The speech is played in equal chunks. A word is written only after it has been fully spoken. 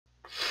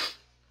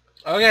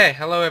Okay,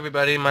 hello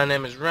everybody. My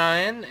name is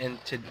Ryan,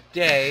 and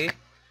today,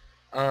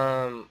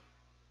 I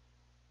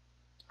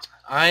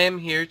am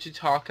here to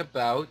talk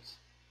about,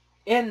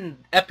 in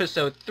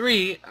episode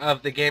 3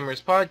 of the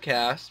Gamers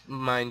podcast,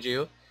 mind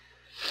you,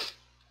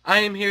 I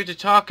am here to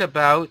talk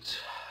about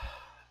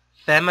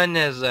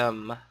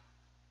feminism.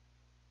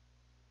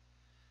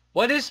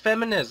 What is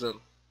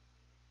feminism?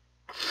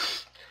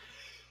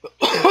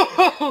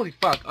 Holy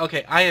fuck.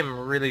 Okay, I am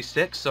really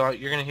sick, so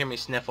you're gonna hear me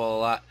sniffle a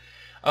lot.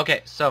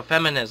 Okay, so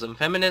feminism.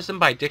 Feminism,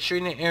 by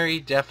dictionary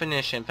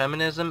definition,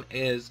 feminism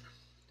is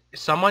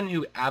someone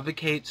who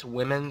advocates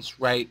women's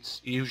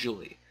rights,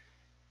 usually.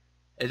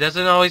 It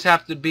doesn't always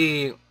have to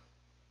be...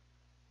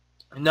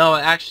 No,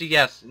 actually,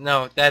 yes.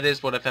 No, that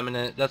is what a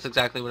feminist... That's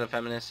exactly what a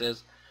feminist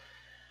is.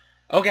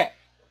 Okay,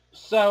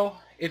 so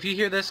if you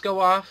hear this go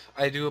off,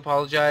 I do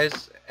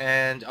apologize,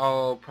 and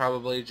I'll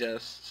probably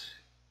just...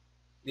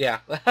 Yeah.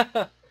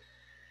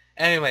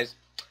 Anyways,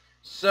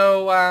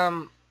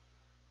 so,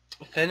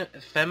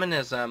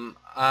 feminism,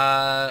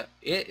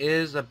 it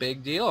is a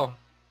big deal,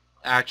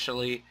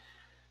 actually.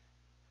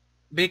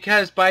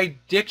 Because by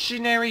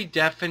dictionary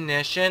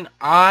definition,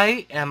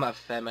 I am a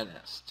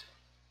feminist.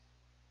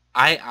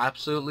 I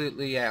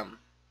absolutely am.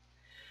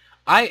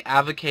 I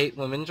advocate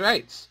women's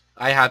rights.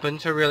 I happen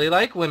to really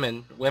like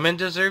women. Women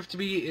deserve to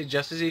be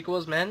just as equal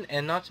as men,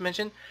 and not to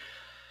mention,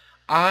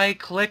 I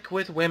click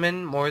with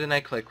women more than I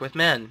click with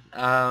men.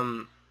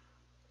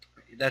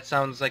 That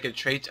sounds like a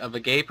trait of a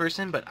gay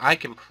person, but I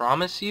can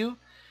promise you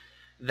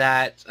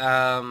that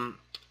I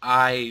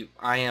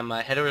am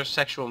a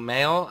heterosexual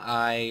male.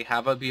 I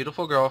have a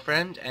beautiful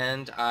girlfriend,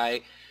 and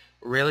I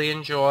really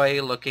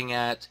enjoy looking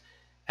at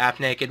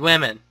half-naked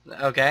women.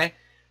 Okay,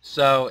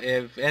 so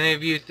if any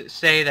of you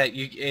say that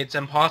it's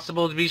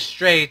impossible to be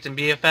straight and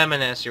be a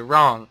feminist, you're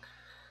wrong.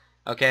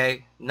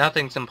 Okay,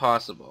 nothing's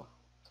impossible.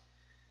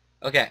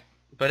 Okay,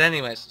 but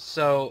anyways,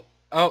 so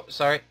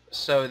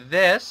so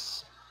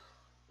this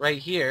right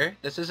here,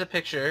 this is a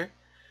picture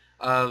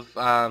of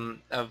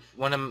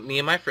one of me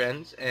and my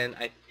friends, and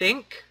I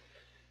think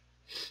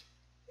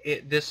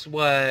this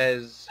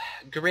was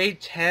grade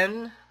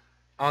 10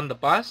 on the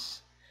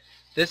bus.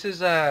 This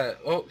is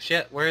oh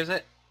shit, where is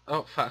it?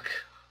 Oh fuck.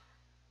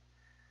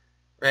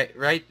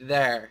 Right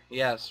there.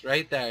 Yes,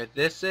 right there.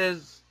 This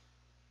is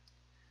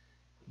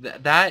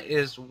that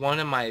is one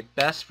of my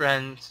best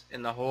friends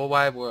in the whole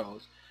wide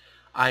world.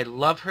 I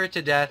love her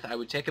to death. I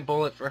would take a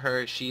bullet for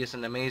her. She is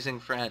an amazing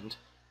friend.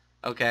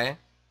 Okay?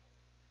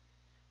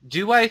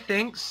 Do I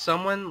think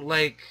someone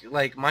like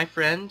my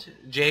friend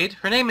Jade,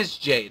 her name is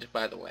Jade,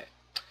 by the way.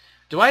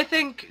 Do I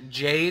think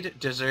Jade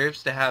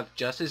deserves to have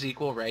just as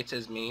equal rights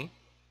as me?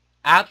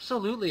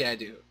 Absolutely I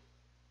do.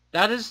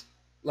 That is,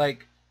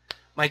 like,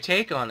 my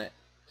take on it.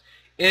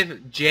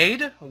 If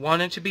Jade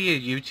wanted to be a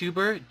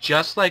YouTuber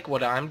just like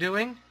what I'm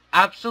doing,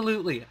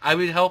 absolutely, I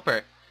would help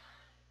her.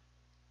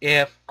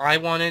 If I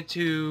wanted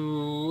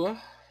to...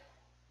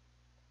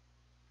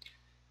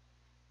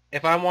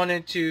 If I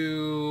wanted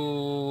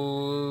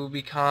to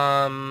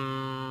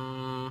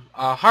become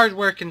a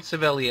hard-working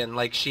civilian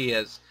like she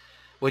is,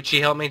 would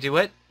she help me do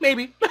it?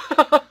 Maybe.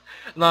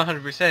 Not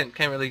 100%.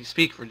 Can't really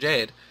speak for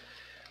Jade.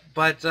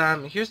 But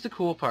here's the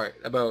cool part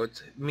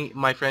about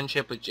my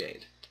friendship with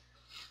Jade.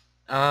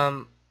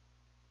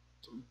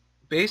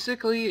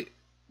 Basically,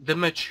 the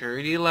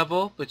maturity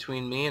level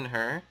between me and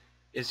her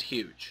is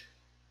huge.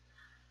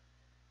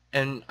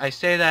 And I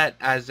say that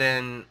as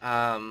in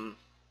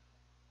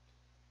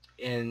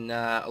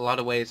a lot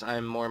of ways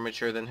I'm more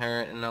mature than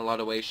her, and in a lot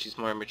of ways she's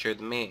more mature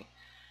than me.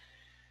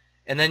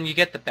 And then you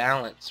get the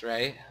balance,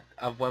 right,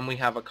 of when we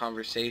have a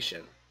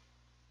conversation.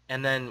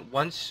 And then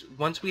once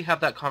we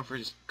have that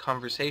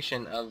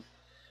conversation of,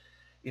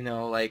 you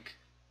know, like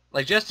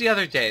just the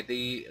other day,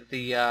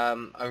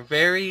 a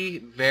very,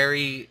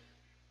 very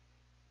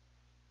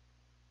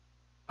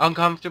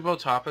uncomfortable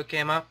topic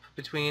came up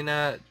between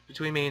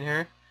me and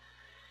her.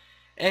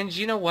 And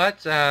you know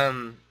what?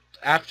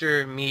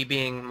 After me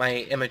being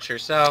my immature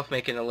self,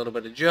 making a little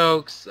bit of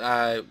jokes,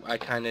 I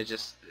kind of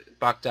just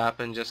bucked up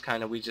and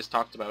we just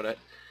talked about it.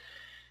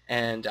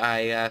 And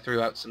I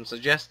threw out some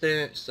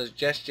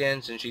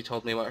suggestions, and she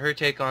told me what her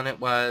take on it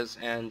was,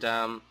 and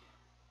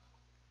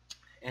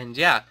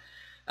yeah,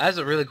 that's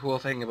a really cool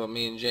thing about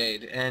me and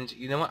Jade. And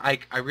you know what?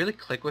 I really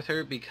click with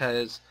her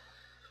because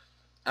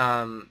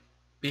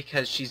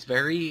she's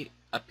very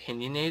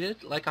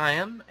opinionated like I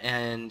am,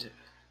 and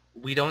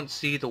we don't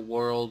see the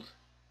world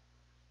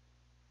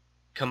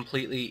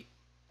completely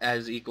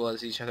as equal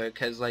as each other.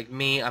 Because like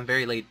me, I'm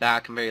very laid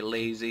back, I'm very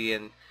lazy,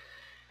 and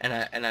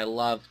I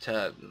love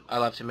to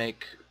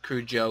make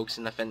crude jokes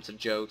and offensive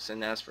jokes.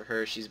 And as for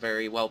her, she's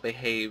very well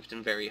behaved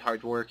and very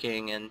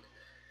hardworking and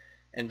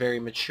very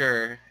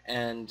mature.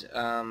 And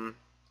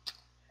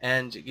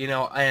you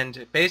know,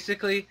 and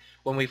basically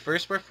when we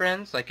first were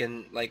friends, like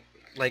in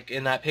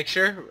that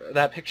picture,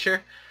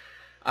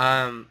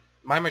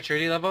 my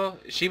maturity level,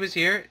 she was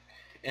here,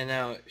 and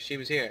now she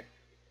was here.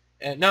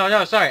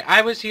 No, sorry,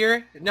 I was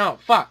here. No,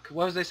 fuck,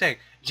 what was I saying?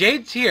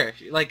 Jade's here.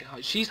 Like,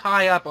 she's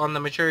high up on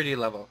the maturity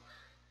level.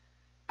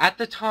 At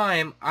the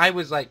time, I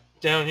was like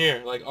down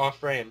here, like off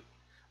frame.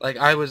 Like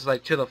I was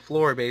like to the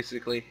floor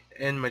basically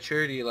in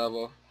maturity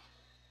level.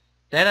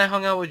 Then I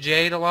hung out with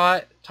Jade a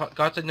lot,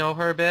 got to know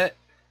her a bit,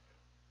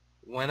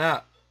 went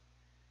up.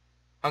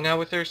 Hung out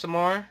with her some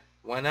more,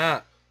 went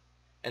up.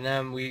 And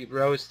then we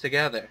rose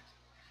together.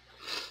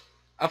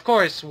 Of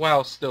course,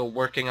 while still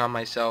working on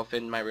myself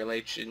in my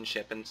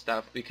relationship and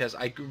stuff, because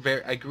I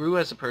grew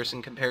as a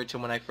person compared to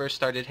when I first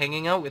started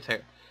hanging out with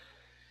her.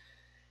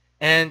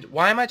 And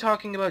why am I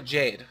talking about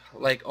Jade?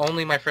 Like,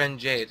 only my friend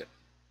Jade.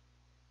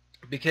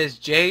 Because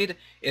Jade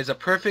is a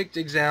perfect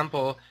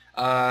example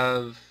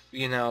of,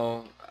 you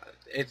know,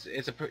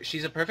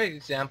 she's a perfect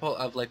example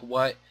of like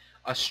what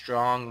a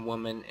strong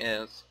woman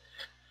is.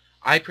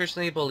 I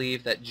personally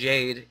believe that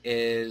Jade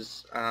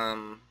is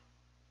a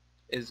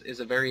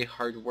very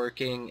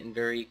hardworking and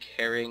very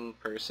caring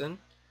person.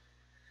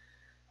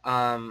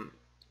 Um,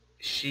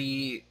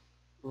 she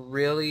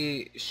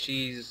really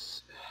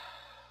she's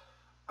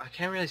I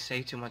can't really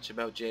say too much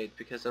about Jade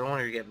because I don't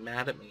want her to get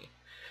mad at me.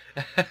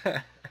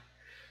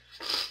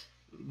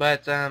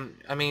 But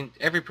I mean,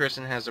 every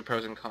person has their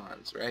pros and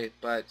cons, right?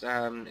 But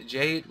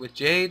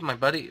Jade, my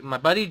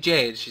buddy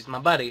Jade, she's my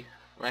buddy,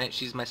 right?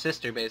 She's my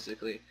sister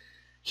basically.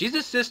 She's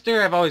a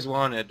sister I've always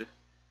wanted,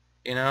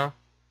 you know?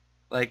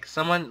 Like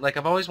someone, like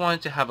I've always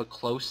wanted to have a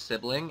close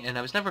sibling, and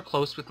I was never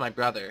close with my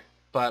brother.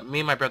 But me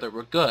and my brother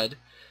were good,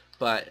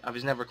 but I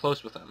was never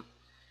close with him.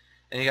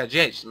 And you got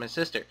Jade, she's my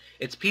sister.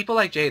 It's people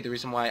like Jade the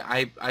reason why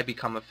I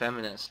become a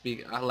feminist.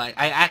 I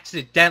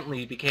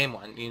accidentally became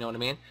one. You know what I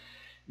mean?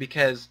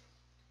 Because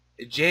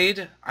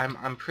Jade,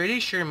 I'm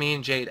pretty sure me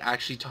and Jade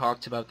actually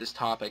talked about this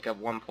topic at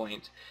one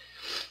point.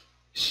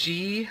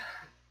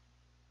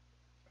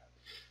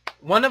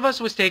 One of us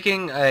was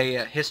taking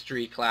a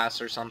history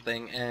class or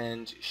something,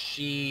 and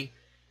it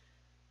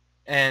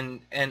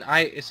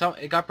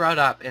got brought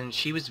up, and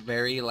she was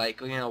very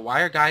like, you know,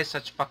 why are guys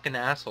such fucking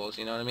assholes?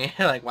 You know what I mean?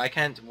 Like, why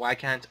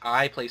can't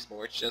I play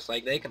sports just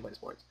like they can play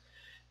sports?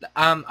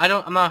 I'm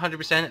not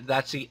 100% if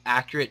that's the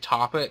accurate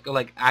topic,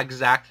 like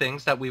exact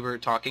things that we were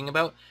talking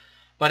about,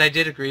 but I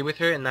did agree with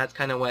her, and that's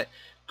kind of what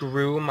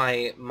grew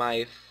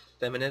my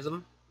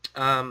feminism.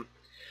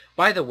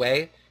 By the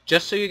way,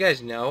 just so you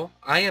guys know,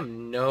 I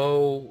am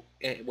no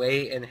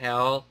way in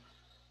hell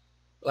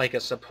like a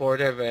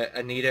supporter of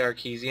Anita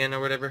Arkeesian or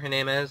whatever her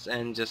name is,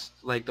 and just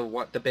like the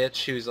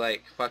bitch who's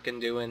like fucking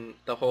doing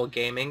the whole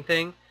gaming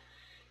thing.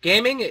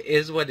 Gaming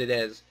is what it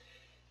is.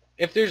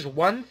 If there's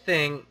one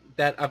thing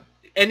that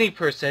any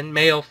person,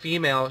 male,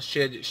 female,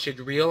 should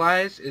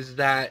realize is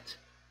that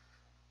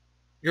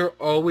you're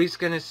always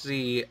gonna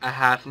see a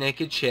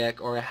half-naked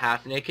chick or a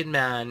half-naked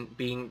man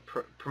being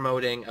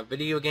promoting a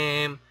video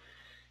game.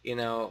 You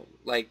know,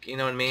 like, you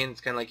know what I mean? It's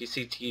kind of like you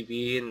see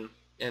TV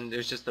and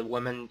there's just a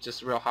woman,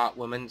 just a real hot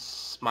woman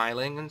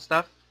smiling and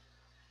stuff.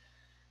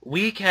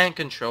 We can't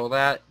control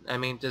that. I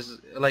mean,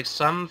 like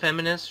some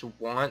feminists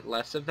want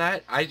less of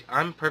that.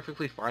 I'm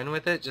perfectly fine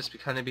with it just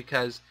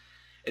because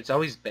it's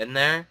always been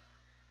there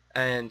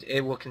and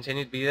it will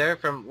continue to be there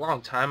from a long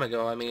time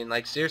ago. I mean,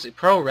 like seriously,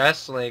 pro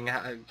wrestling,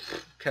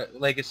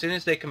 like as soon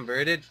as they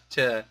converted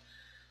to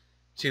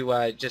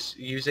just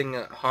using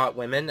hot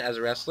women as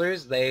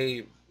wrestlers,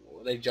 they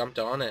jumped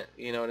on it.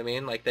 You know what I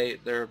mean? Like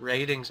their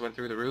ratings went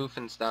through the roof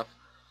and stuff.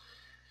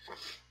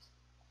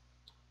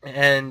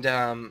 And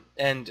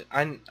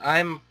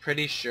I'm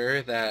pretty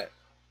sure that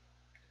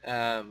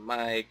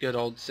my good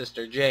old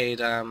sister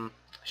Jade,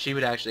 she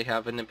would actually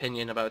have an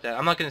opinion about that.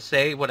 I'm not gonna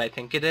say what I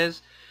think it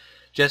is,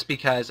 just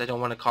because I don't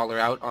want to call her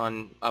out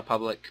on a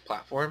public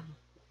platform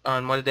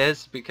on what it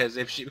is, because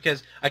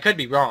because I could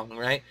be wrong,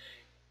 right?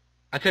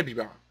 I could be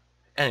wrong.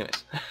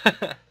 Anyways,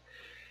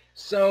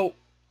 so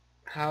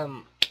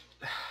um,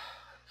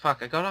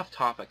 fuck, I got off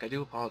topic. I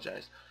do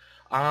apologize.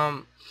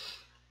 Um,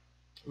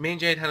 Me and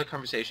Jade had a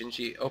conversation.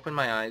 She opened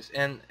my eyes,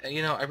 and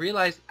you know, I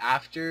realized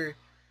after,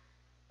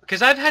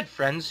 because I've had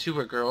friends who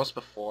were girls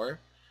before,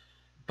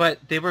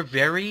 but they were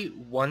very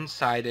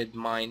one-sided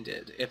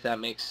minded, if that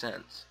makes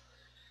sense.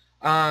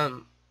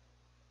 Um,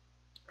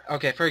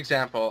 okay, for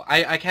example,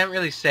 I can't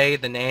really say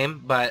the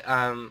name, but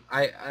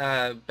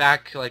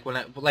back like when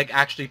I like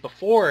actually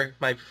before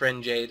my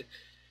friend Jade,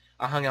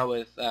 I hung out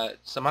with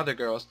some other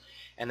girls,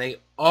 and they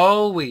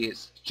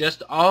always,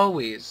 just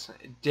always,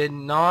 did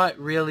not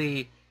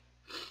really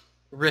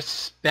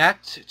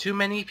respect too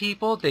many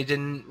people. They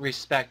didn't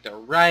respect their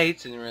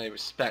rights, and didn't really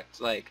respect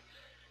like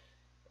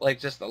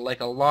just like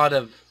a lot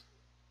of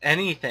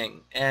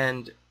anything.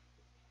 And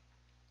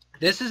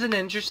this is an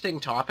interesting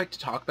topic to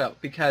talk about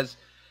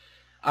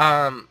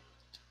um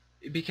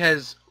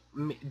because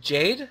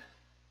Jade,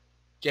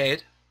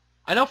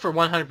 I know for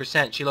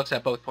 100% she looks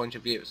at both points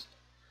of views.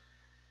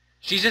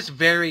 She's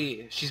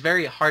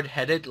very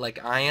hard-headed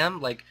like I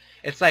am. Like,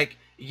 it's like,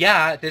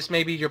 yeah, this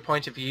may be your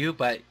point of view,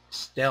 but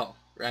still,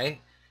 right?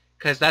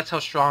 Because that's how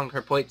strong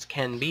her points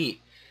can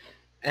be.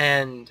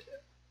 And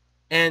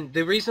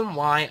the reason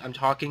why I'm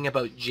talking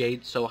about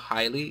Jade so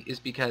highly is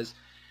because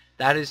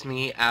that is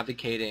me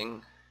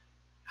advocating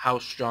how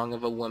strong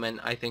of a woman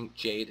I think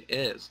Jade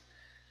is.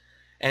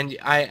 And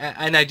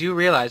I do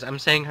realize I'm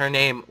saying her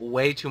name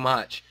way too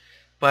much,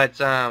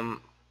 but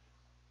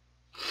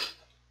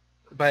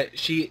but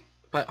she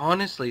but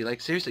honestly,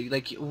 like seriously,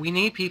 like we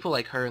need people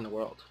like her in the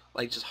world,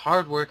 like just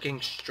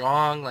hardworking,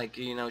 strong, like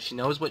you know she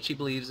knows what she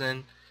believes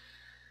in,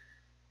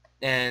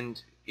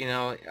 and you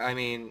know I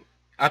mean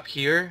up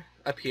here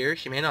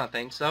she may not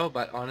think so,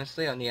 but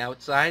honestly on the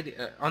outside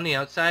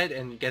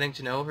and getting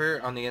to know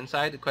her on the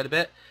inside quite a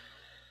bit,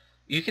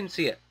 you can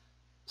see it.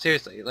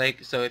 Seriously,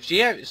 like, so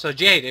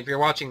Jade, if you're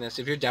watching this,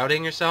 if you're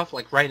doubting yourself,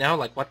 like, right now,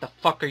 like, what the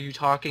fuck are you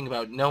talking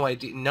about? No,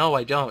 no,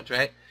 I don't,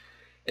 right?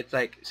 It's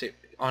like,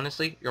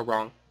 honestly, you're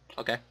wrong,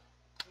 okay?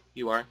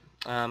 You are.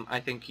 I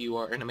think you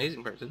are an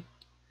amazing person.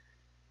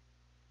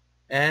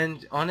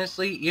 And,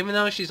 honestly, even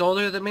though she's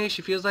older than me,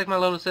 she feels like my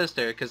little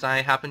sister, because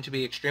I happen to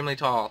be extremely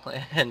tall,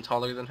 and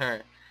taller than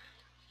her.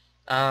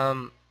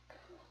 Um,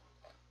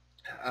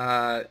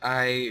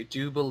 I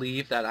do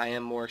believe that I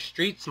am more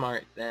street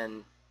smart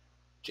than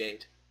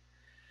Jade.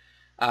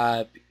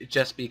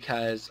 Just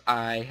because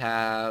I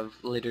have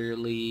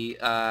literally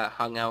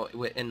hung out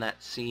in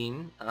that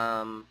scene.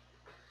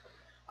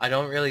 I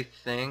don't really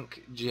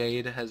think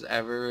Jade has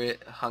ever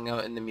hung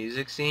out in the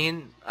music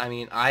scene. I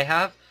mean, I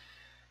have.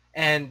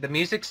 And the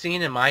music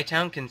scene in my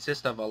town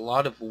consists of a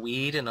lot of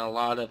weed and a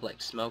lot of, like,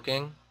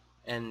 smoking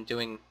and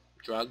doing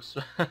drugs.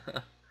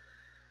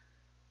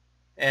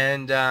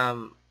 And,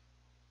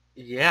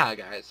 yeah,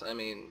 guys, I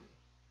mean,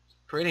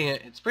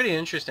 it's pretty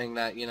interesting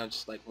that, you know,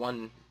 just like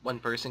one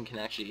person can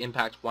actually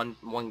impact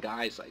one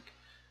guy's like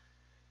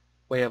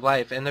way of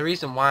life. And the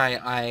reason why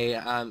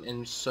I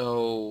am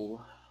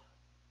so,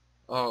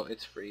 oh,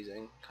 it's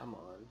freezing, come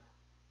on,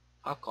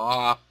 fuck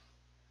off.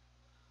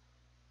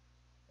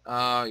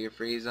 Oh, you're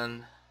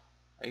freezing,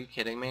 are you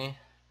kidding me?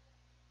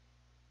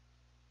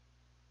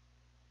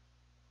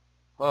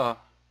 Oh,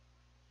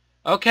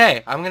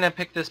 okay, I'm gonna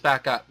pick this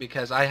back up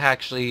because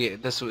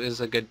this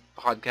is a good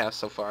podcast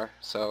so far,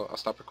 so I'll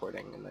stop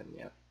recording and then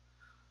yeah.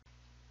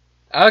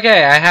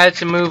 Okay, I had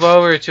to move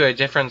over to a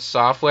different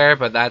software,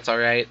 but that's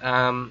alright.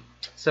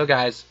 So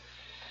guys,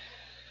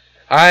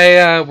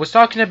 I was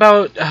talking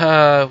about,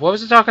 what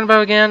was I talking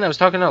about again? I was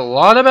talking a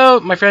lot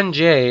about my friend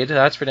Jade,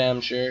 that's for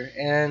damn sure.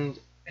 And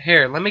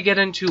here, let me get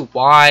into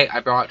why I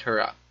brought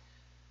her up.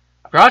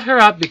 I brought her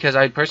up because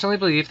I personally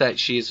believe that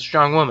she is a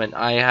strong woman.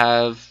 I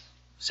have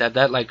said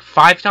that like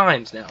 5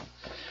 times now.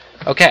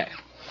 Okay.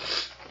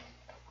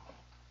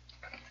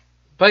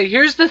 But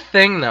here's the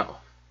thing though.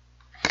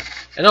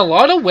 In a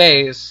lot of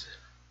ways,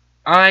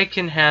 I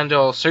can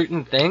handle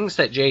certain things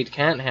that Jade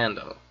can't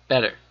handle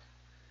better.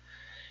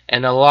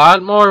 In a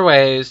lot more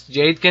ways,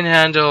 Jade can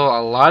handle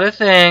a lot of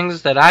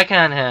things that I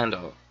can't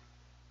handle.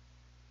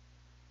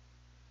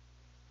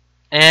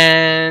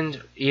 And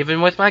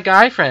even with my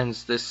guy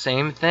friends, the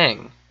same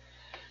thing.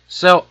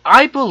 So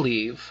I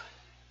believe,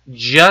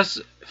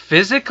 just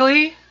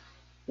physically,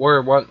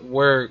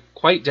 we're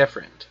quite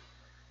different.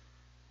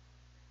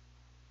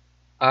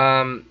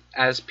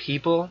 As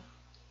people,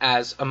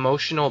 as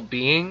emotional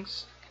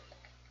beings,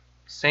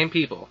 same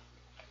people.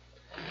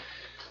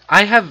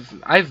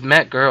 I've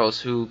met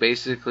girls who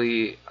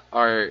basically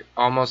are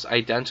almost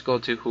identical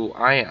to who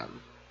I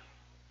am.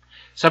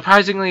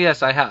 Surprisingly,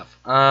 yes, I have.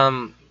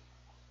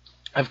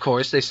 Of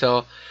course, they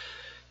still,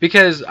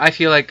 because I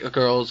feel like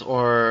girls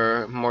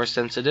are more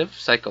sensitive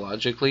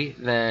psychologically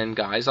than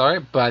guys are,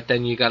 but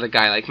then you got a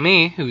guy like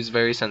me who's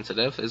very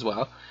sensitive as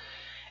well.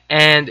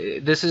 And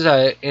this is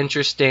a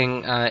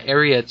interesting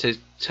area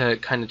to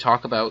kind of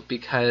talk about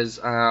because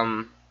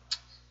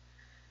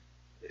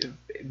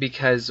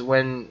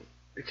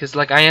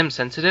like I am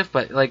sensitive,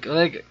 but like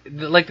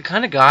the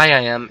kind of guy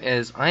I am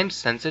is I'm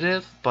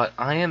sensitive, but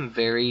I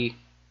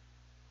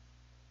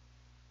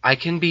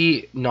can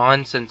be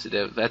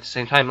non-sensitive at the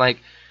same time. Like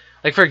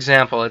for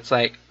example, it's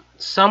like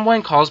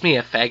someone calls me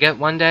a faggot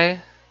one day,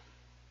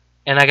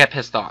 and I get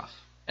pissed off,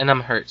 and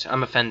I'm hurt,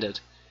 I'm offended,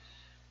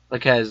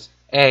 because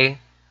A,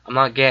 I'm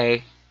not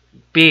gay.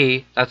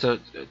 B, that's a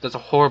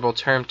horrible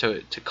term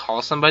to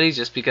call somebody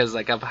just because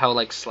like of how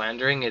like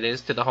slandering it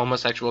is to the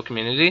homosexual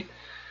community.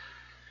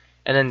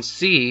 And then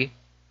C,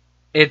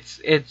 I'm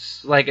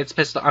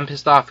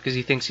pissed off because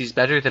he thinks he's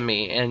better than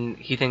me and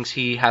he thinks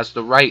he has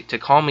the right to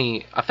call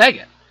me a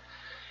faggot.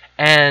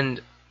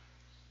 And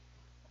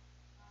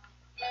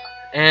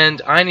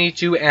I need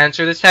to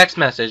answer this text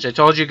message. I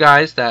told you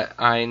guys that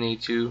I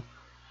need to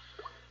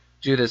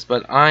do this,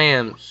 but I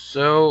am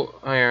so...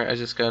 Here, I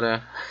just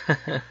gotta...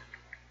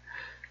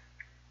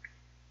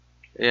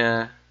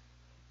 yeah.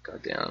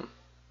 Goddamn.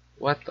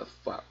 What the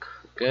fuck?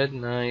 Good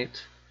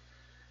night.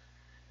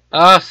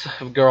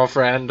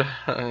 Girlfriend.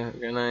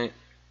 Good night.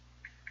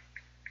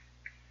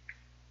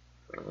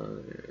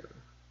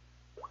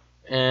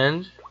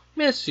 And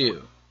miss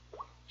you.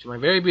 To my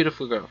very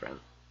beautiful girlfriend.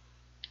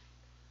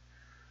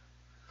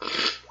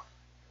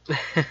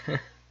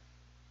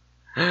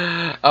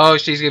 Oh,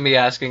 she's gonna be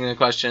asking a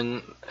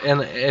question,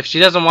 and if she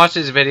doesn't watch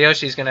this video,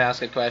 she's gonna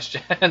ask a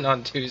question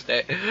on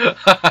Tuesday.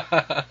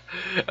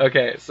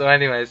 Okay, so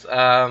anyways,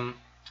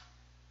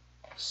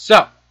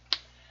 so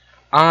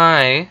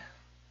I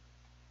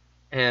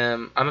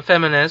I'm a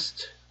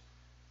feminist.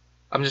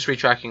 I'm just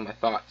retracting my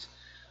thoughts.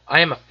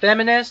 I am a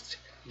feminist.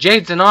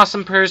 Jade's an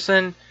awesome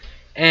person,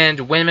 and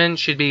women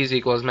should be as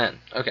equal as men.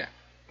 Okay,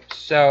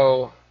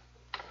 so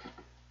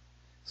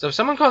if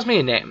someone calls me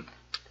a name,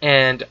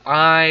 and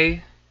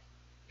I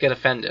get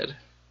offended.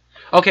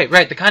 Okay,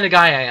 right, the kind of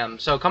guy I am.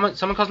 So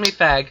someone calls me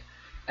fag,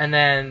 and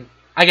then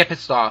I get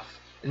pissed off.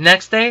 The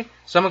next day,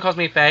 someone calls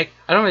me fag.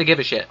 I don't really give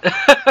a shit.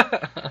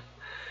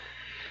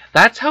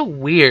 That's how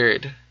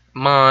weird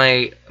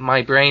my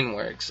brain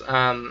works.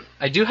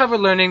 I do have a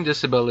learning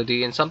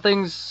disability, and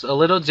something's a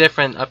little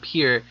different up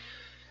here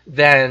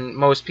than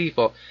most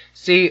people.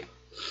 See,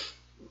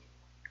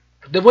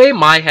 the way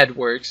my head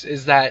works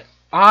is that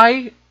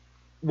I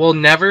will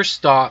never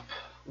stop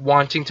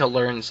wanting to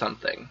learn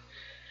something.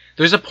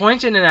 There's a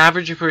point in an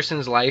average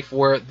person's life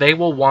where they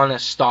will want to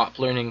stop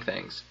learning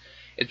things.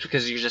 It's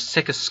because you're just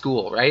sick of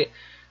school, right?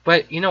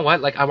 But you know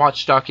what? Like, I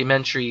watch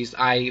documentaries.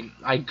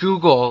 I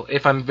Google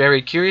if I'm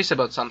very curious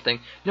about something,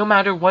 no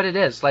matter what it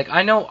is. Like,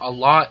 I know a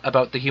lot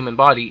about the human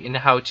body and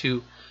how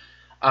to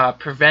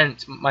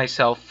prevent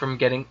myself from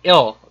getting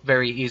ill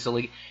very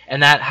easily.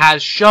 And that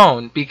has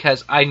shown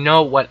because I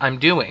know what I'm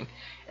doing.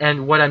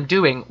 And what I'm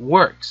doing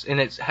works.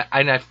 And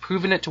I've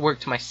proven it to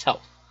work to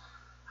myself.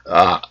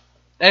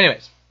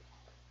 Anyways.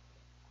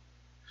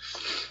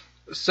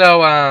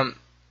 So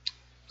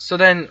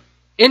then,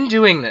 in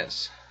doing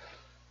this,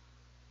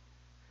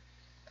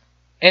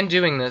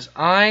 everything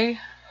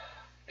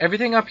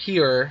up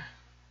here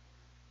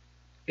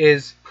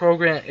is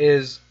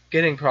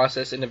getting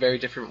processed in a very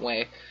different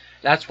way.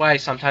 That's why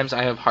sometimes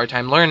I have a hard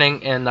time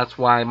learning, and that's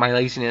why my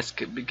laziness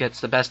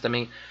gets the best of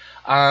me.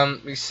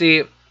 You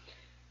see,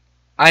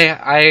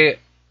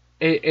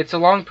 it's a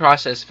long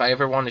process if I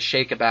ever want to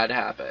shake a bad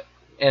habit,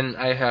 and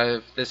I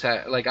have this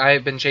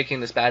I've been shaking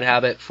this bad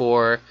habit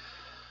for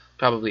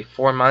probably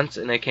 4 months,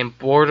 and it came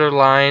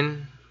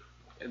borderline.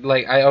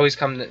 Like,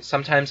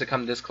 sometimes I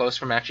come this close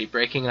from actually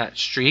breaking that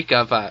streak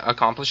of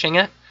accomplishing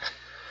it,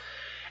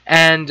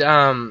 and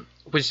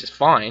which is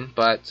fine,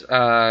 but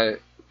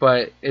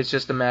it's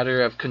just a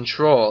matter of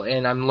control,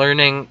 and I'm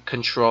learning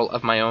control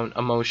of my own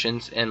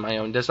emotions and my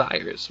own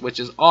desires, which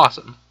is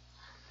awesome.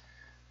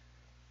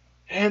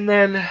 And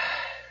then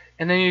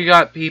you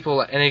got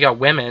people, and you got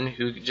women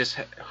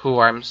who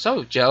I'm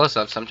so jealous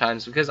of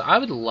sometimes, because I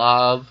would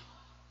love,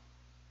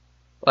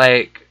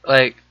 like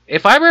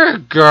if I were a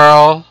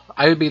girl,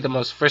 I would be the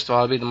most, first of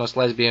all, I'd be the most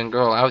lesbian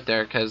girl out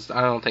there, because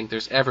I don't think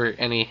there's ever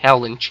any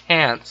hell in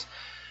chance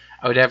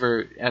I would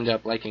ever end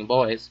up liking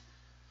boys.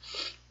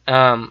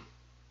 And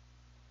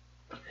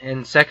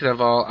second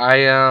of all,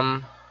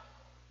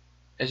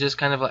 it's just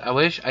kind of like, I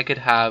wish I could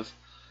have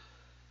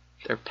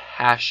their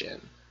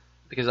passion,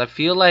 because I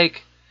feel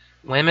like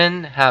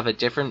women have a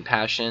different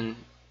passion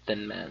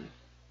than men.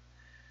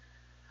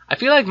 I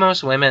feel like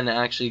most women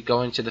actually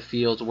go into the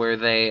field where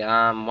they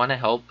want to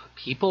help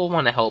people,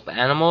 want to help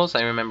animals.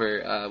 I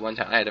remember one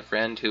time I had a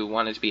friend who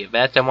wanted to be a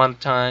vet at one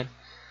time,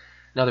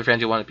 another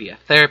friend who wanted to be a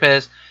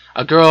therapist,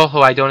 a girl who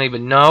I don't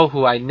even know,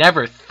 who I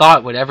never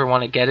thought would ever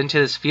want to get into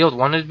this field,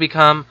 wanted to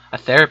become a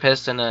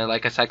therapist and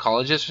a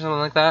psychologist or something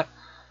like that.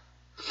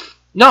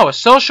 No, a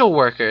social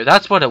worker,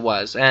 that's what it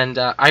was. And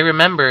I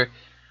remember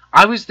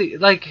I was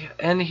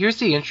and here's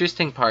the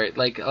interesting part,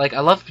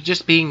 I love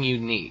just being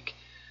unique.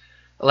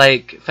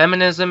 Like,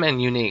 feminism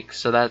and unique,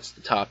 so that's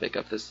the topic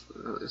of this.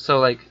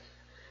 So,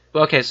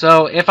 okay,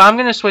 so if I'm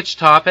going to switch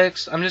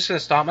topics, I'm just going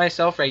to stop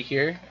myself right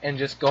here and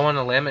just go on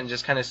a limb and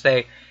just kind of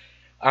say,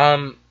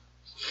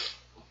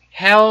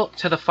 hell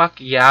to the fuck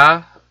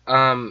yeah,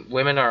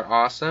 women are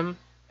awesome,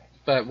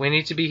 but we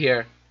need to be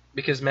here,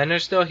 because men are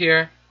still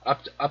here,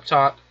 up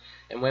top,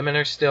 and women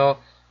are still,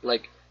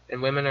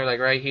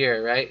 right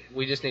here, right?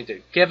 We just need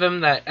to give them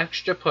that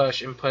extra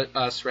push and put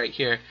us right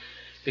here.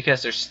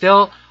 Because there's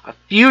still a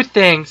few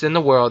things in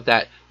the world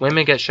that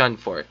women get shunned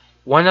for.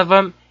 One of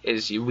them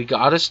is we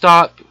gotta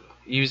stop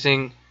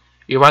using,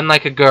 you run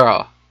like a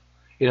girl.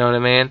 You know what I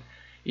mean?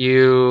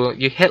 You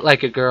hit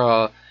like a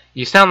girl.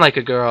 You sound like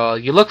a girl.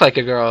 You look like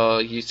a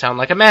girl. You sound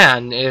like a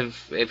man.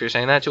 If you're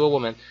saying that to a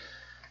woman.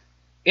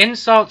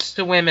 Insults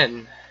to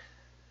women,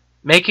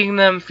 making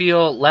them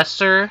feel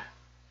lesser,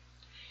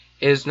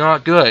 is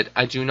not good.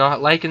 I do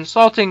not like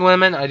insulting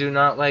women. I do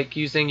not like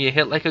using you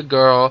hit like a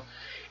girl.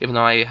 Even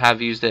though I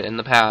have used it in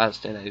the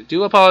past, and I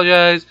do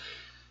apologize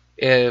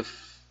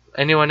if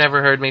anyone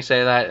ever heard me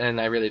say that, and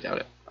I really doubt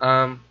it.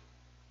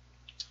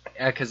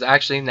 Because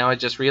actually, now I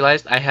just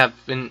realized I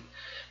haven't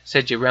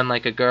said you run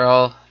like a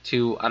girl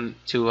to a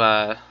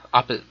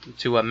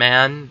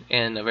man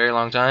in a very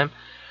long time.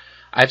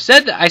 I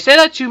say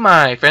that to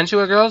my friends who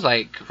are girls,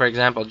 like for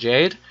example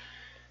Jade,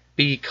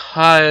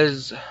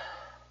 because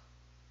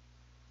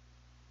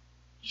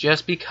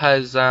just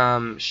because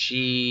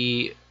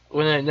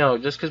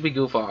we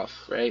goof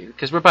off, right?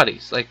 Because we're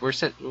buddies, we're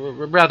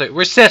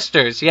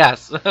sisters,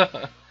 yes.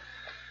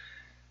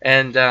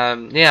 And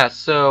yeah.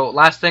 So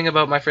last thing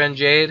about my friend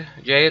Jade,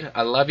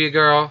 I love you,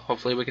 girl.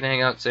 Hopefully we can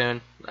hang out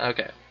soon.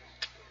 Okay.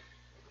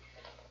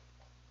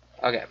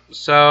 Okay,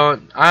 so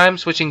I'm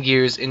switching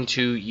gears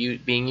into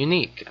being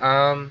unique.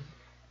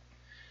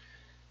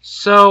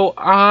 So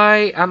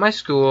at my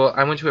school,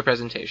 I went to a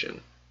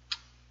presentation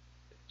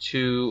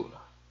to.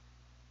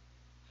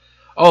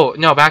 Oh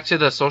no, back to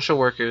the social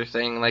worker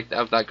thing, like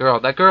of that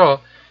girl. That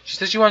girl, she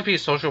said she wanted to be a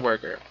social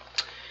worker,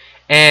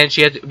 and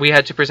we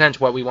had to present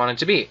what we wanted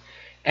to be,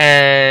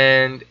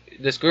 and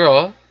this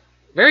girl,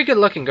 very good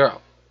looking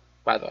girl,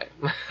 by the way.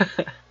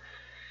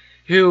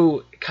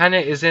 Who kind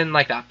of is in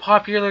like that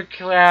popular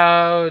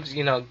crowd,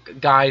 you know,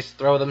 guys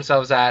throw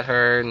themselves at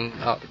her and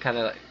kind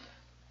of like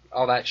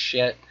all that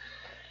shit.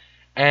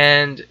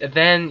 And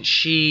then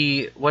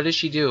what does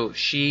she do?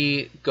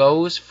 She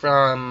goes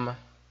from,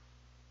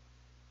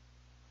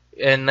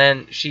 and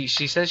then she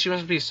says she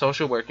wants to be a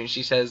social worker. And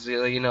she says,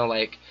 you know,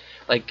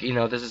 you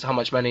know, this is how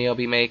much money I'll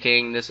be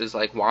making. This is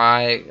like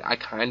why I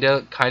kind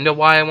of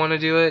why I want to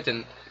do it.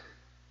 And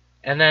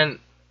then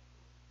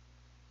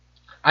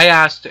I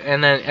asked,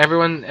 and then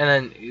everyone, and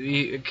then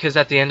because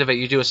at the end of it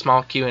you do a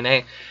small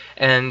Q&A,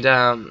 and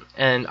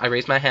I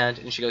raised my hand,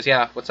 and she goes,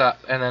 "Yeah, what's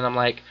up?" And then I'm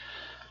like,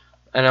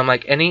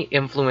 any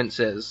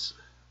influences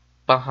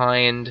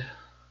behind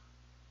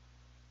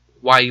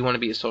why you want to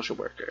be a social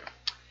worker?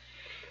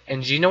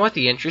 And do you know what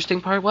the interesting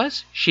part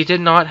was? She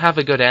did not have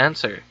a good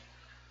answer.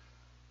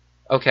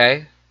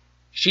 Okay,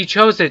 she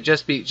chose it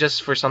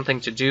just for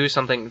something to do,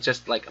 something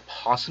just like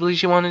possibly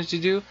she wanted to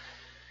do.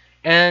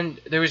 And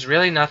there was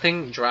really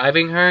nothing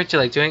driving her to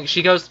like doing.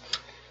 She goes,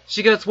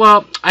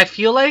 well, I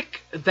feel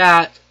like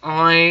that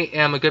I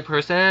am a good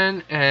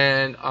person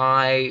and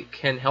I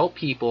can help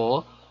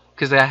people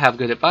because I have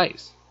good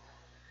advice.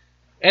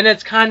 And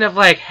it's kind of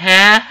like,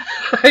 huh?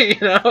 You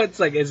know, it's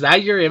like, is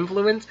that your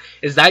influence?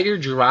 Is that your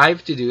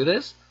drive to do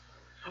this?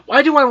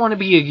 Why do I want to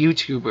be a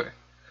YouTuber?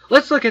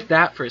 Let's look at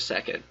that for a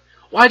second.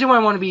 Why do I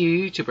want to be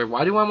a YouTuber?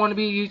 Why do I want to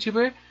be a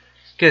YouTuber?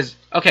 Because,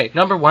 okay,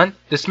 number one,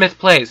 The Smith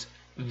Plays.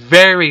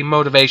 Very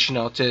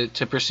motivational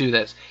to pursue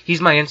this.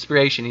 He's my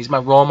inspiration. He's my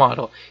role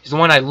model. He's the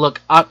one I look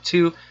up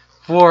to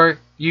for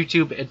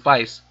YouTube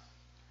advice.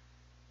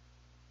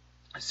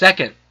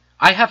 Second,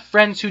 I have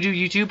friends who do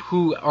YouTube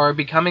who are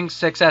becoming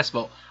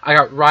successful. I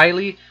got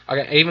Riley,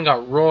 I even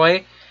got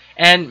Roy,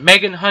 and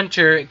Megan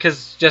Hunter,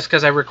 just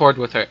because I record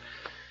with her.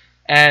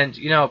 And,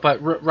 you know,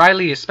 but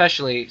Riley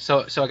especially,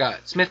 so I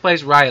got Smith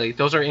Plays, Riley.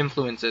 Those are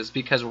influences,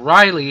 because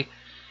Riley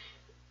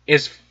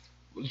is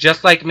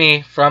just like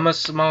me, from a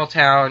small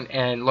town,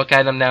 and look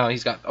at him now.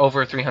 He's got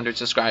over 300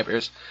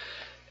 subscribers.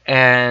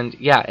 And,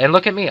 yeah, and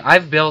look at me.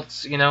 I've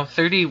built, you know,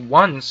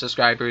 31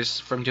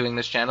 subscribers from doing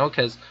this channel,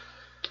 because,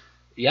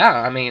 yeah,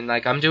 I mean,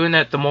 like, I'm doing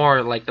it the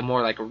more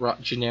raw,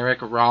 generic,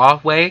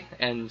 raw way,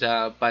 and,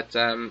 but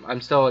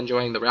I'm still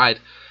enjoying the ride.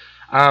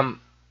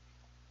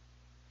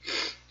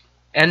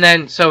 And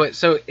then, so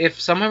if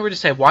someone were to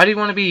say, why do you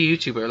want to be a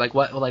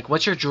YouTuber?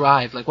 What's your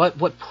drive? Like,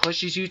 what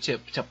pushes you to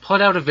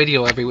put out a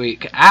video every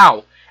week?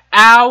 Ow!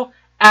 Ow!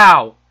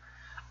 Ow!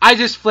 I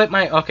just flipped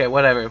my, okay,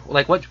 whatever.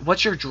 Like,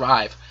 what's your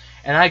drive?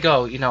 And I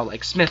go, you know,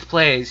 like, Smith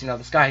Plays, you know,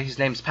 this guy, his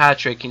name's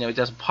Patrick, you know, he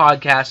does a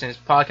podcast, and his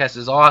podcast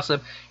is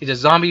awesome. He does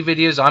zombie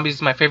videos. Zombies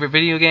is my favorite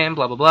video game,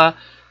 blah, blah, blah.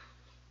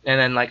 And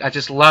then, like, I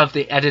just love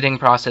the editing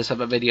process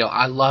of a video.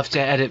 I love to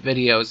edit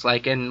videos.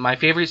 Like, and my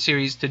favorite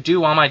series to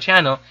do on my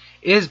channel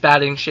is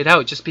batting shit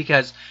out, just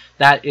because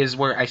that is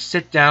where I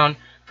sit down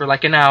for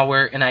like an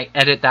hour and I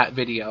edit that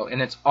video,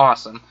 and it's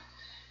awesome.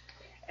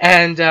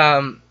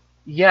 And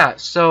yeah,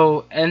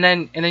 so and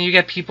then you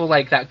get people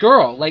like that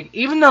girl, like,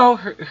 even though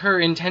her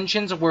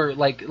intentions were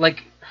like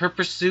her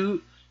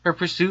pursuit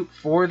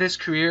for this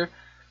career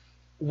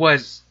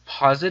was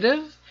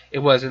positive, it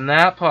wasn't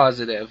that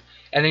positive.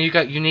 And then you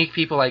got unique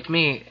people like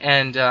me,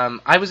 and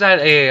I was at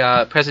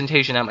a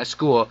presentation at my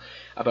school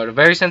about a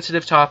very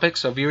sensitive topic,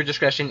 so viewer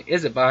discretion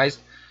is advised.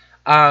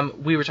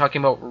 We were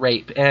talking about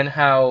rape, and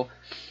how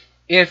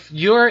if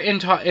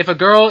a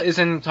girl is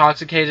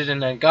intoxicated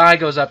and a guy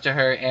goes up to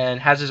her and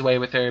has his way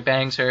with her,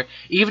 bangs her,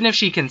 even if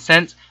she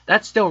consents,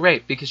 that's still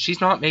rape, because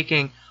she's not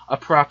making a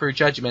proper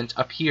judgment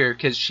up here,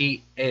 because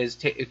she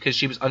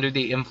was under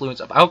the influence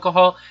of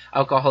alcohol.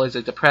 Alcohol is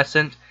a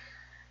depressant,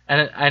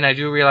 and I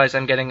do realize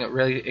I'm getting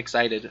really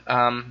excited.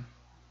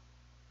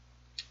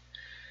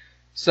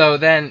 So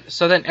then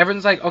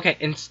everyone's like, okay,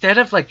 instead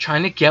of like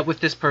trying to get with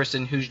this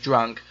person who's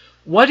drunk,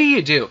 what do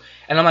you do?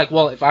 And I'm like,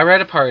 well, if I were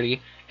at a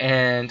party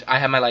and I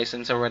had my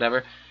license or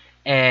whatever,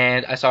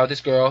 and I saw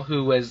this girl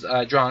who was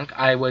drunk,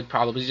 I would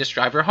probably just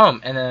drive her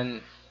home. And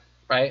then,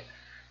 right?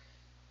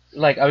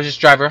 Like, I would just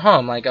drive her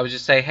home. Like, I would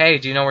just say, hey,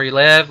 do you know where you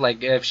live?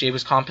 Like, if she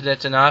was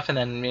competent enough, and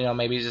then, you know,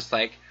 maybe just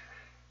like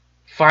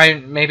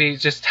maybe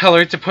just tell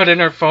her to put in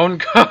her phone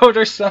code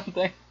or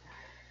something.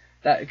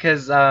 That,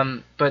 because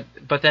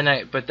but then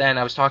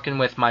I was talking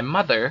with my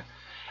mother,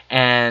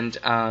 and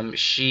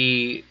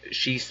she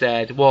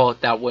said, well,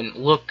 that wouldn't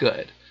look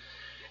good.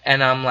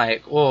 And I'm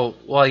like, well,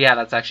 yeah,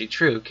 that's actually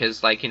true,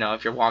 because, like, you know,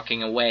 if you're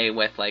walking away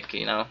with, like,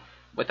 you know,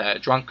 with a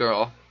drunk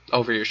girl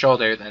over your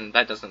shoulder, then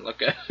that doesn't look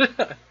good.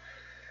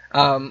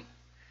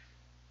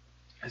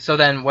 So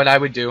then what I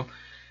would do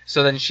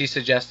So then she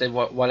suggested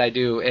what I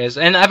do is,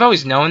 and I've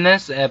always known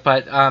this,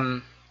 but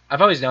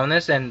I've always known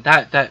this, and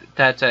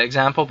that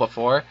example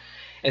before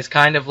is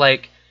kind of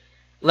like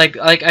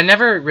I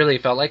never really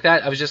felt like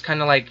that. I was just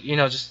kind of like, you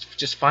know,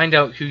 just find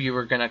out who you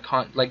were gonna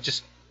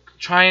just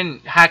try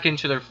and hack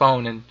into their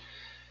phone and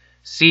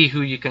see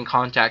who you can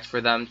contact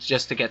for them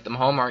just to get them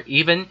home, or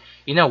even,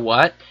 you know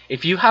what,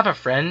 if you have a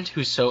friend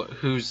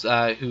who's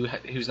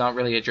not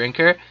really a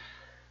drinker,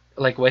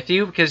 like with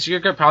you, because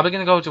you're probably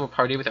gonna go to a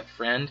party with a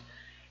friend,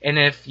 and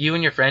if you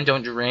and your friend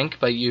don't drink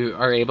but you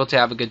are able to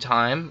have a good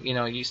time, you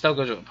know, you still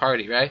go to a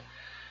party, right?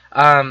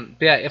 But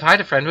yeah, if I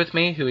had a friend with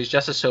me who is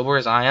just as sober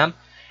as I am,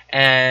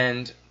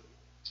 and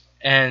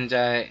and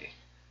uh,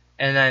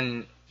 and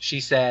then she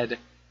said,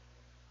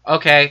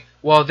 okay,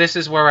 well, this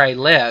is where I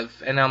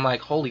live. And I'm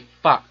like, holy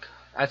fuck,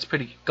 that's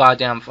pretty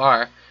goddamn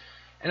far.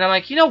 And I'm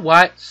like, you know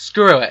what?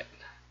 Screw it.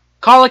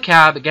 Call a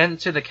cab, get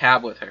into the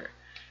cab with her.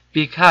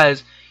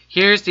 Because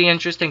here's the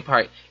interesting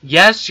part.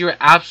 Yes, you're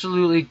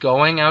absolutely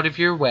going out of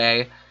your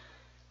way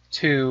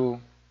to...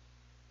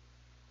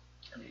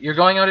 You're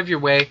going out of your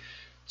way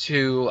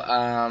to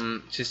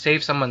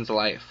save someone's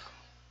life.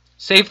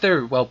 Save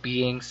their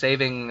well-being,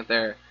 saving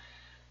their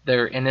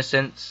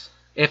innocence,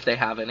 if they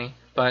have any.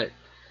 But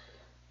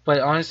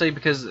honestly,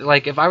 because,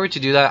 like, if I were to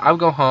do that, I would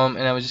go home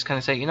and I would just kind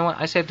of say, you know what,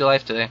 I saved a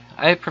life today.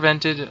 I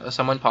prevented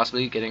someone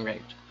possibly getting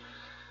raped.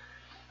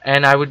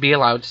 And I would be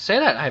allowed to say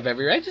that. I have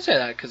every right to say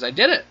that, because I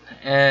did it.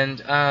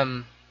 And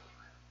I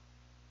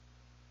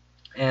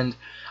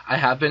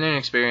have been in an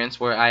experience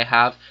where I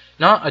have,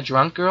 not a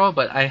drunk girl,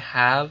 but I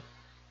have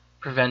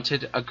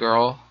prevented a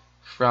girl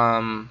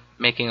from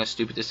making a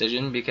stupid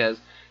decision, because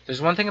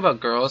there's one thing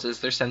about girls is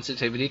their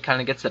sensitivity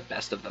kind of gets the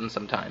best of them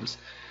sometimes.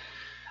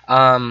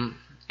 And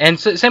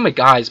so, same with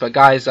guys, but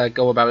guys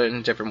go about it in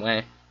a different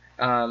way.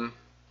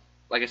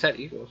 Like I said,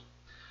 equals.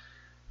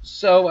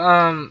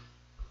 So,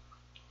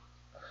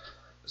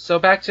 so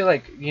back to,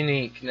 like,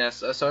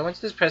 uniqueness. So I went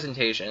to this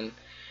presentation,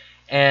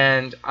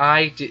 and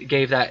I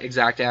gave that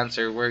exact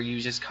answer where you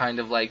just kind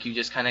of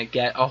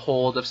get a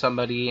hold of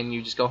somebody and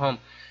you just go home.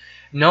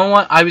 No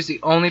one, I was the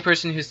only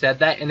person who said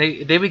that, and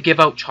they would give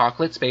out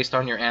chocolates based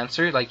on your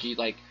answer. Like,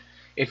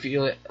 if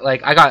you,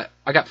 like, I got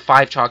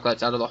 5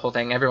 chocolates out of the whole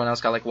thing. Everyone else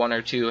got like 1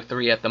 or 2 or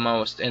 3 at the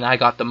most, and I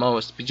got the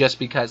most just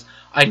because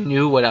I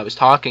knew what I was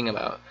talking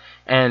about,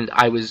 and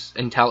I was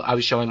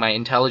showing my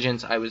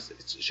intelligence. I was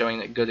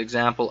showing a good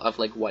example of,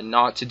 like, what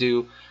not to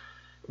do,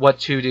 what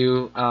to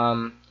do.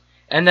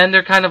 And then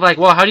they're kind of like,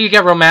 well, how do you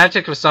get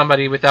romantic with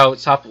somebody without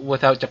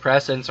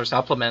depressants or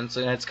supplements?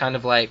 And it's kind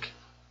of like,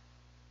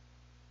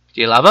 do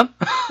you love them?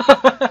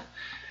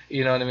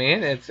 You know what I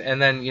mean?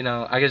 And then, you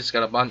know, I just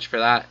got a bunch for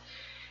that.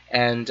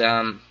 And you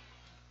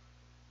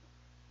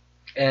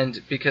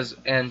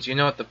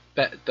know what the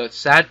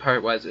sad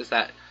part was, is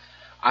that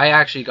I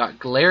actually got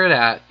glared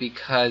at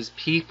because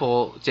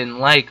people didn't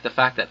like the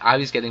fact that I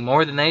was getting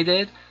more than they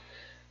did.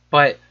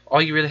 But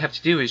all you really have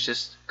to do is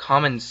just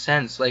common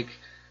sense, and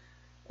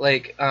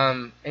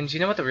do you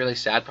know what the really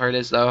sad part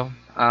is, though,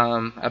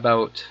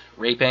 about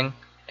raping,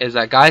 is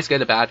that guys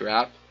get a bad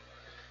rap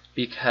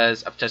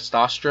because of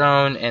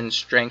testosterone and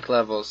strength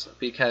levels.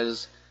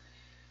 Because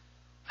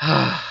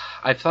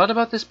I've thought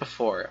about this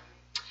before,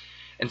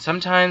 and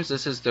sometimes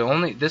this is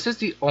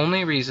the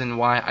only reason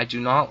why I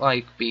do not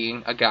like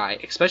being a guy,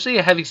 especially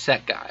a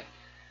heavy-set guy.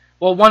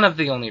 Well, one of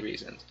the only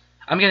reasons.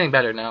 I'm getting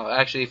better now.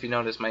 Actually, if you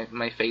notice,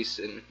 my face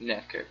and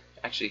neck are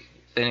actually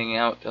thinning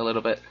out a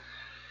little bit.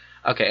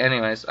 Okay,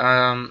 anyways,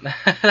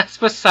 that's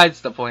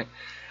besides the point.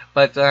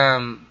 But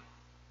the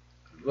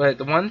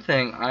one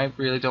thing I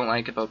really don't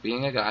like about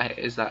being a guy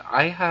is that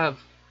I have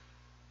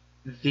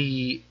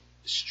the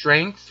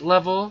strength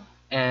level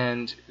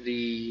and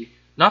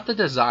not the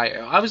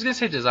desire. I was going to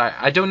say desire.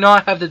 I do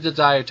not have the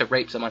desire to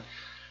rape someone,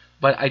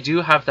 but I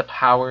do have the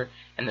power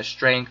and the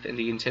strength and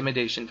the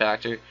intimidation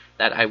factor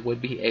that I would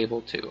be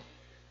able to.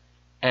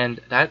 And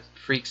that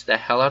freaks the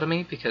hell out of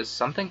me, because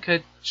something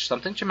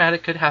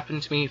traumatic could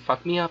happen to me,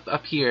 fuck me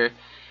up here,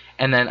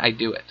 and then I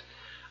do it.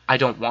 I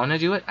don't want to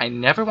do it. I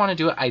never want to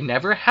do it. I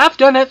never have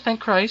done it, thank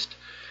Christ.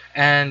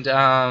 And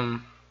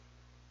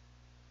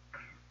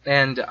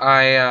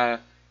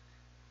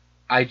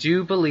I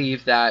do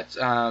believe that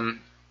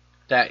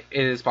that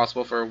it is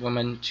possible for a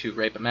woman to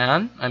rape a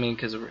man. I mean,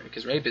 because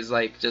rape is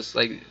just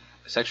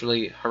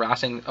sexually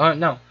harassing. Oh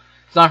no,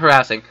 it's not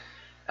harassing.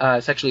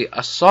 Sexually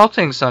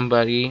assaulting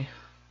somebody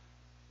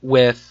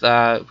with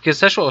because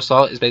sexual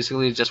assault is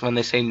basically just when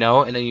they say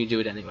no and then you do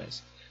it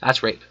anyways.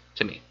 That's rape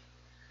to me.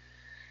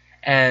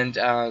 And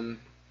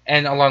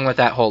along with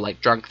that whole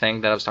drunk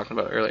thing that I was talking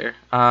about earlier.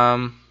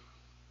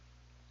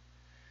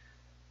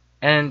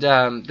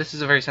 This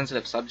is a very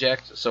sensitive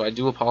subject, so I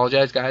do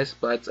apologize, guys.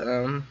 But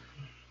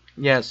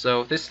yeah,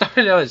 so this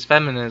started out as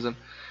feminism.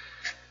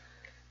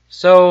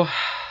 So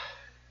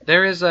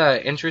there's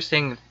an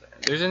interesting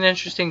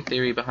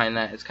theory behind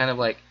that. It's kind of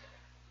like,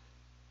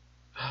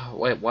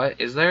 wait,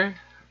 what is there?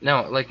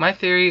 No, like my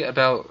theory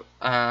about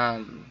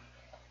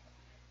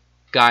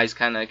guys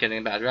kind of getting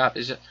a bad rap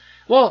is just,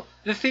 Well,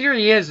 the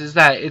theory is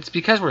that it's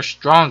because we're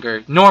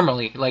stronger.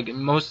 Normally, like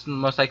most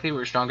likely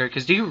we're stronger.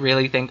 Because do you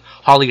really think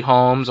Holly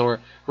Holmes or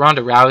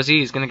Ronda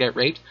Rousey is gonna get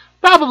raped?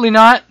 Probably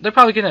not. They're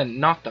probably gonna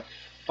knock the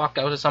fuck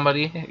out of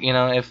somebody. You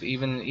know, if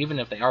even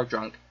if they are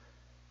drunk.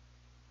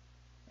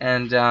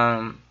 And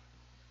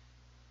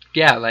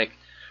yeah, like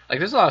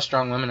there's a lot of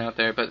strong women out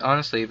there. But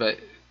honestly,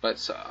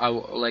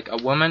 like a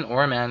woman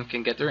or a man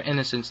can get their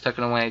innocence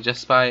taken away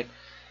just by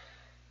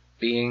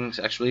being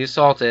sexually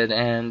assaulted.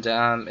 And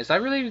is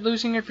that really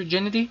losing your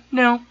virginity?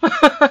 No.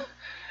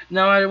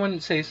 No, I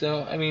wouldn't say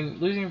so. I mean,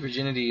 losing your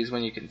virginity is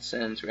when you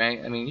consent, right?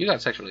 I mean, you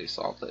got sexually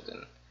assaulted,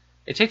 and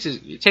it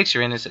takes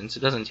your innocence. It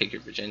doesn't take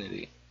your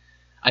virginity.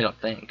 I don't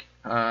think.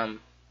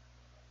 And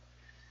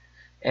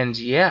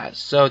yeah,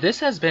 so this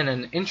has been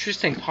an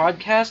interesting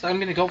podcast. I'm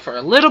gonna go for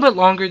a little bit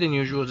longer than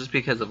usual, just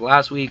because of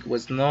last week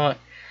was not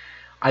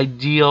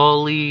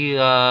ideally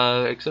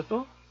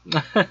acceptable.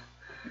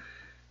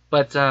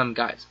 But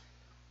guys,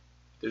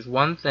 there's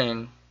one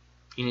thing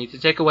you need to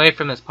take away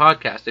from this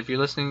podcast if you're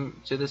listening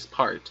to this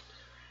part,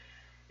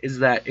 is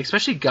that,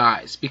 especially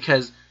guys,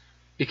 because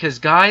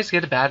guys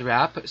get a bad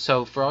rap,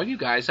 so for all you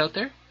guys out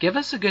there, give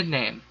us a good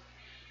name.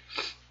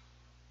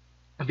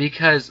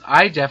 Because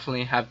I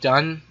definitely have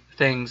done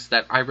things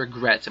that I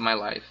regret in my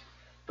life,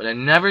 but I've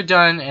never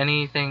done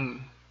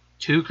anything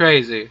too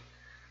crazy.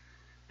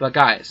 But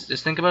guys,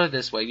 just think about it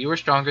this way. You are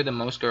stronger than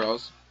most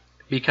girls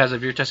because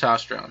of your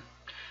testosterone.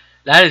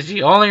 That is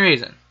the only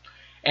reason.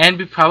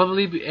 And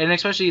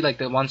especially like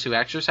the ones who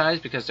exercise,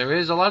 because there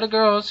is a lot of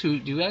girls who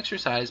do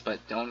exercise but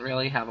don't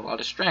really have a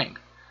lot of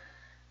strength.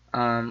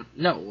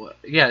 No,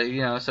 yeah,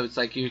 you know, so it's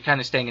like you're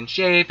kind of staying in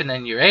shape, and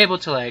then you're able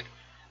to like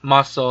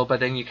muscle, but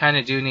then you kind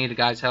of do need a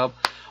guy's help.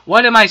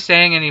 What am I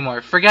saying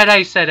anymore? Forget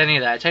I said any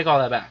of that. I take all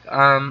that back.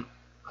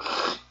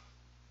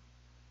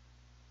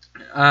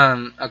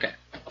 Okay.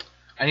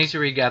 I need to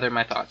regather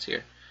my thoughts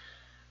here.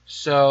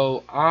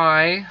 So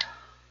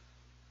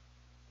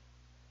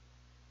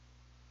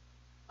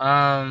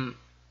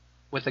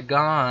with a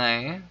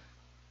guy,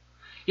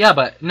 yeah,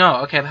 but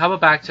no, okay, how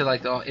about back to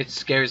like it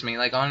scares me.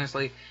 Like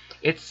honestly,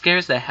 it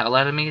scares the hell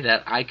out of me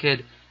that I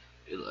could,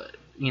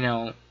 you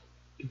know,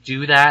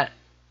 do that.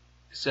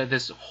 So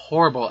this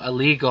horrible,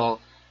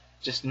 illegal,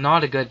 just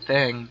not a good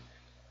thing.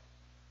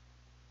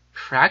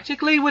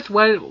 Practically with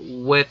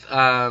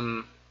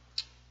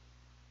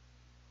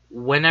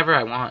whenever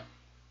I want.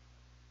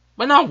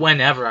 But not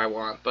whenever I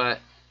want, but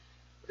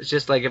it's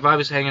just like if I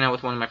was hanging out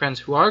with one of my friends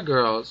who are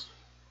girls,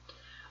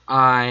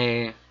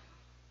 I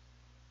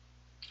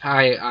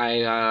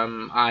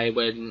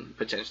would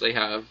potentially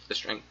have the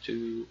strength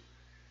to,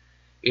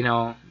 you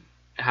know,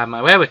 have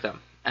my way with them.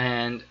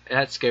 And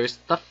that scares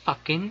the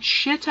fucking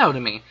shit out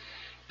of me,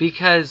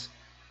 because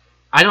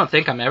I don't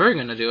think I'm ever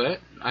gonna do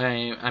it.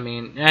 I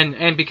mean,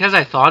 and because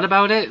I thought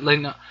about it, like,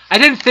 no, I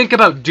didn't think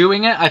about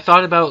doing it. I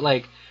thought about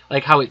like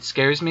how it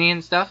scares me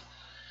and stuff.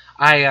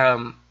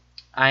 I'm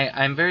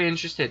very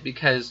interested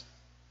because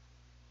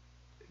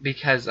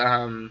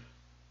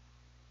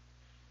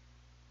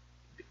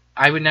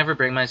I would never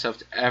bring myself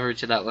ever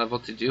to that level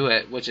to do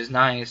it, which is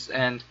nice.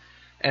 And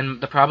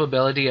the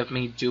probability of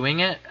me doing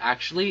it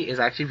is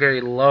actually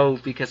very low,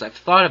 because I've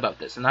thought about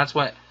this, and that's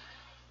what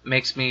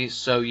makes me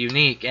so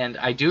unique. And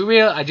I do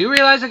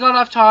realize I got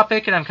off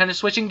topic, and I'm kind of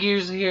switching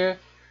gears here,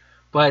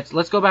 but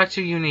let's go back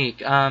to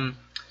unique.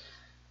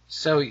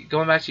 So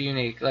going back to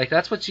unique, like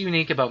that's what's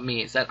unique about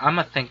me, is that I'm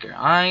a thinker.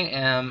 I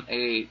am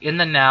a in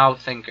the now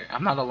thinker.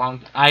 I'm not a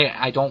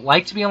I don't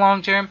like to be a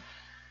long term,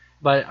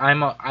 but I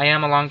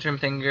am a long term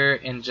thinker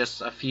in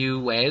just a few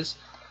ways,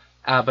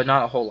 but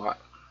not a whole lot.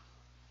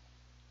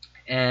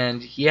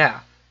 And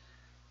yeah,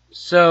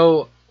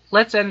 so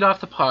let's end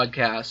off the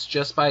podcast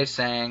just by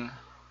saying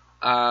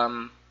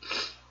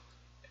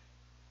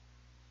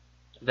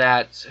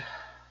that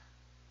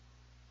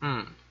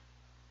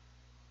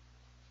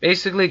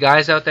basically,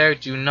 guys out there,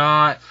 do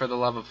not, for the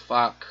love of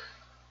fuck,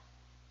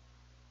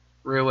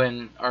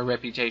 ruin our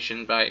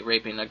reputation by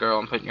raping a girl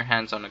and putting your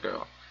hands on a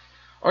girl,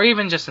 or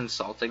even just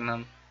insulting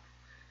them.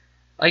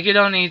 Like, you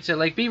don't need to,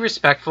 like, be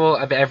respectful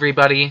of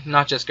everybody,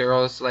 not just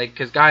girls, like,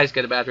 because guys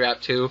get a bad rap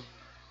too.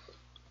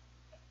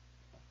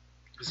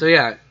 So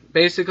yeah,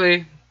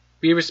 basically,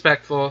 be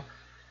respectful.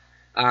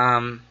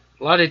 A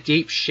lot of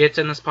deep shit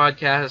in this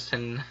podcast,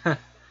 and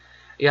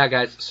yeah,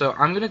 guys, so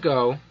I'm gonna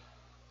go,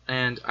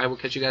 and I will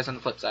catch you guys on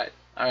the flip side.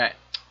 Alright,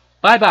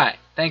 bye-bye.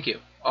 Thank you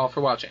all for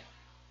watching.